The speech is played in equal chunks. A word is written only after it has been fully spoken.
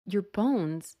your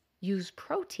bones use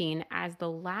protein as the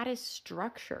lattice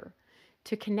structure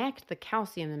to connect the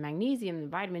calcium, the magnesium, the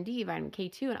vitamin D, vitamin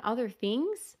K2, and other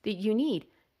things that you need.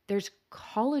 There's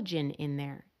collagen in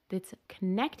there that's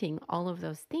connecting all of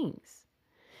those things.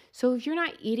 So if you're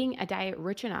not eating a diet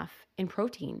rich enough in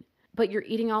protein, but you're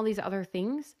eating all these other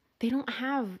things, they don't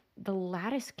have the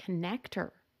lattice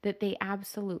connector that they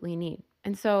absolutely need.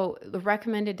 And so the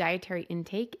recommended dietary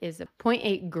intake is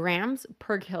 0.8 grams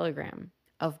per kilogram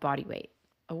of body weight.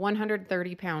 A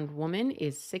 130-pound woman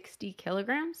is 60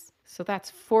 kilograms. So that's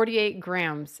 48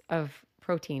 grams of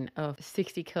protein a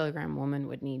 60-kilogram woman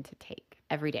would need to take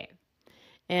every day.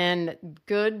 And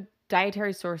good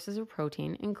dietary sources of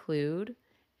protein include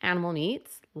animal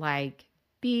meats like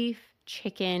beef,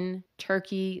 chicken,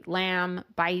 turkey, lamb,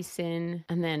 bison,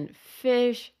 and then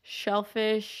fish,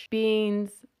 shellfish,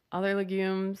 beans, other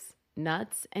legumes,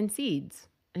 nuts, and seeds.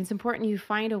 And it's important you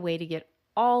find a way to get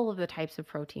all of the types of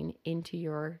protein into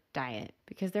your diet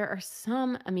because there are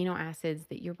some amino acids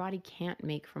that your body can't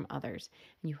make from others,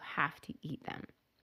 and you have to eat them.